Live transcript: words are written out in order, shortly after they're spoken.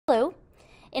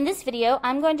In this video,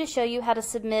 I'm going to show you how to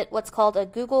submit what's called a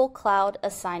Google Cloud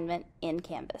assignment in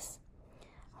Canvas.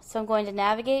 So I'm going to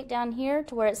navigate down here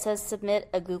to where it says Submit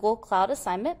a Google Cloud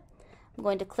Assignment. I'm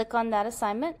going to click on that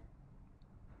assignment.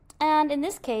 And in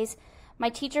this case, my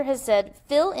teacher has said,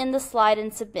 fill in the slide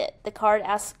and submit. The card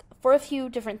asks for a few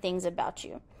different things about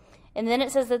you. And then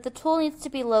it says that the tool needs to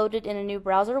be loaded in a new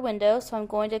browser window, so I'm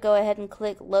going to go ahead and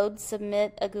click Load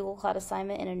Submit a Google Cloud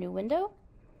Assignment in a new window.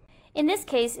 In this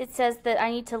case, it says that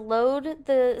I need to load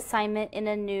the assignment in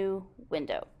a new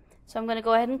window. So I'm going to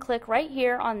go ahead and click right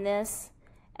here on this,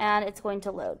 and it's going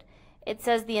to load. It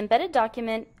says the embedded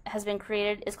document has been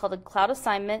created. It's called a Cloud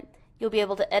Assignment. You'll be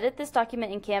able to edit this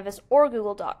document in Canvas or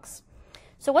Google Docs.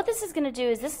 So what this is going to do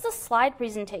is this is a slide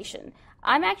presentation.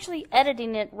 I'm actually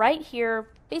editing it right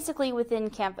here, basically within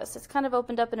Canvas. It's kind of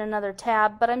opened up in another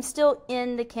tab, but I'm still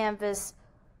in the Canvas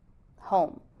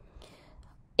home.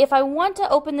 If I want to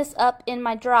open this up in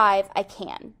my drive, I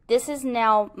can. This is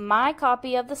now my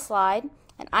copy of the slide,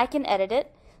 and I can edit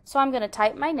it. So I'm going to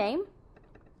type my name,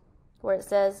 where it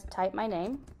says type my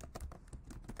name.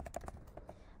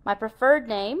 My preferred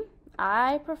name,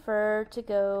 I prefer to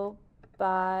go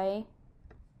by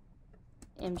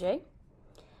MJ.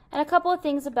 And a couple of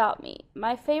things about me.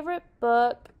 My favorite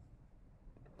book,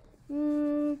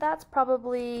 that's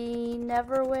probably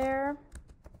Neverwhere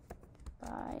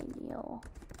by Neil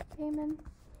Gaiman.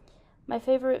 My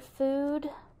favorite food,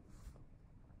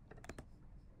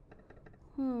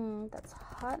 that's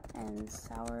hot and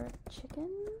sour chicken.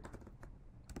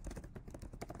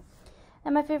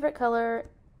 And my favorite color,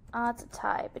 it's a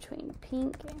tie between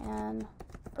pink and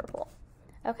purple.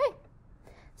 Okay,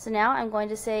 so now I'm going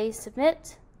to say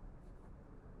submit,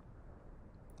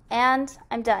 and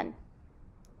I'm done.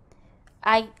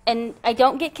 I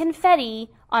don't get confetti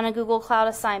on a Google Cloud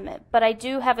assignment, but I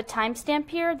do have a timestamp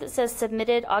here that says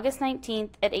submitted August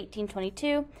 19th at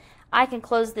 1822. I can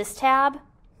close this tab,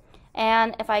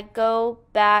 and if I go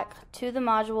back to the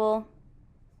module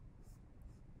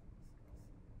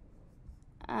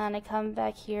and I come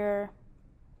back here,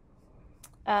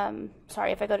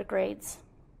 if I go to grades,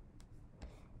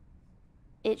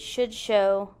 it should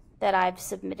show that I've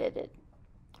submitted it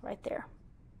right there.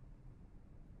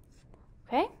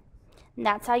 Okay? And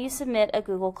that's how you submit a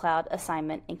Google Cloud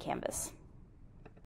assignment in Canvas.